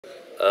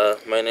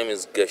My name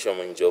is Gershom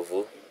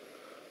Ndhlovu.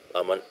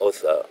 I'm an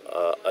author.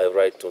 I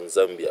write on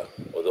Zambia,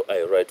 although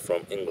I write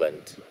from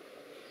England.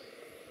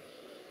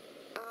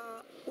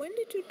 When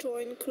did you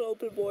join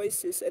Global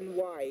Voices and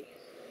why?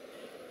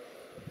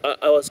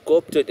 I was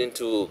co-opted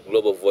into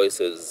Global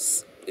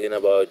Voices in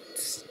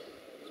about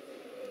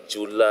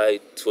July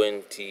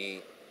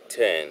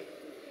 2010.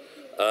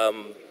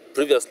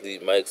 Previously,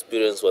 my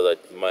experience was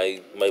that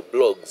my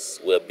blogs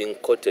were being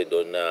quoted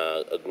on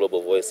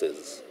Global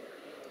Voices.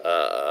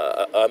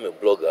 I'm a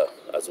blogger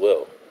as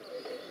well.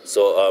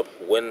 So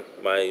when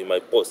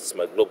my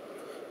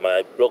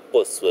blog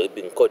posts were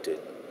being quoted,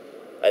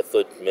 I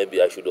thought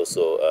maybe I should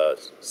also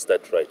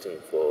start writing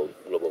for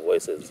Global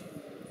Voices.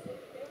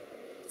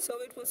 So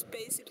it was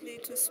basically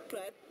to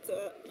spread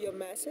your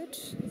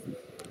message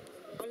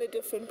on a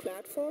different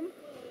platform?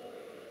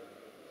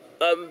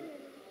 The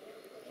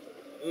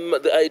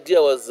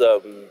idea was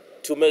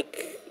to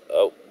make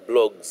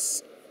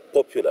blogs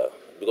popular,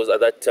 because at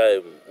that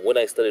time, when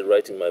I started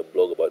writing my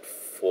blog about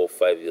 4 or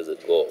 5 years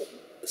ago,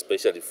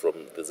 especially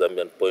from the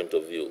Zambian point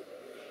of view,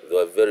 there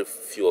were very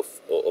few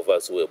of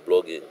us who were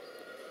blogging.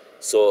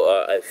 So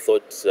I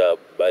thought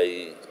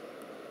by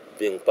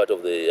being part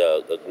of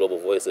the Global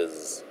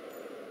Voices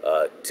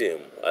team,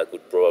 I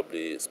could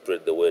probably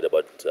spread the word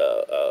about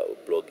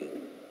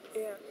blogging.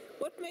 Yeah.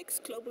 What makes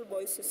Global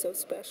Voices so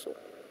special?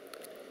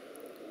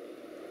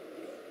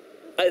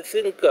 I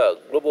think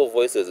Global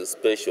Voices is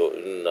special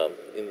in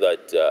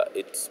that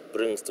it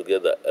brings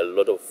together a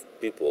lot of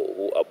people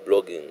who are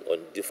blogging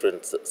on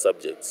different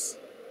subjects,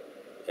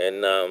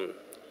 and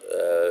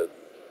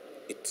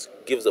it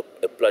gives a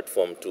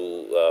platform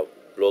to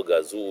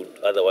bloggers who would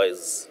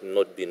otherwise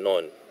not be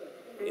known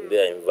in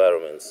their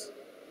environments.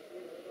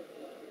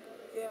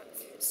 Yeah.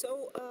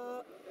 So,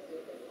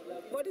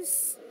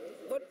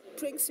 what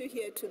brings you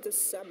here to the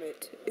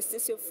summit? Is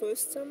this your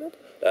first summit?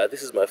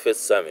 This is my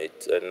first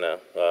summit, and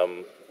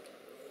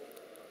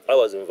I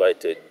was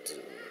invited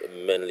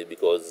mainly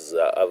because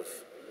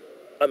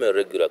I'm a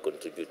regular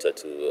contributor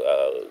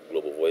to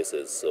Global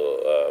Voices,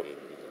 so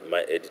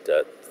my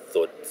editor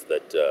thought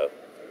that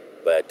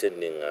by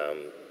attending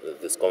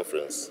this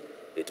conference,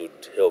 it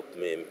would help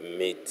me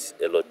meet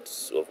a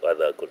lot of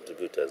other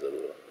contributors as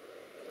well.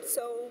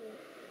 So,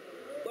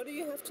 what do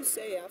you have to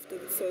say after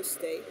the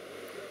first day?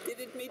 Did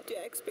it meet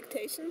your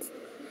expectations?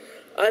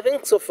 I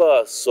think so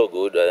far so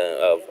good.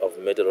 I've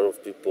met a lot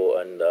of people,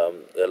 and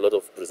a lot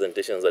of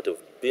presentations that have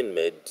been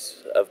made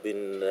have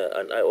been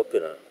an eye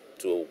opener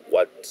to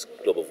what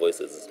Global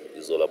Voices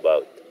is all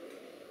about.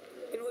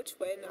 In which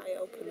way an eye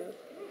opener?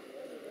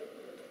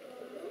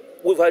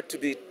 We've had to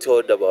be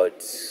told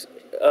about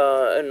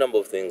a number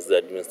of things, the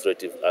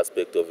administrative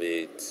aspect of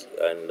it,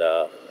 and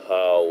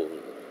how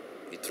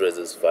it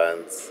raises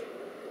funds,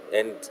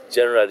 and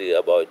generally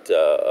about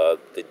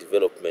the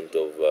development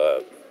of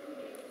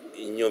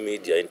new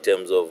media in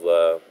terms of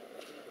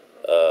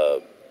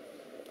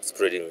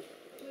spreading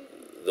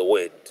the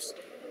word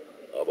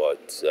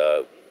about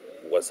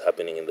what's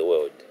happening in the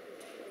world.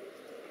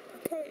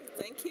 Okay,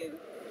 thank you.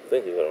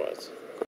 Thank you very much.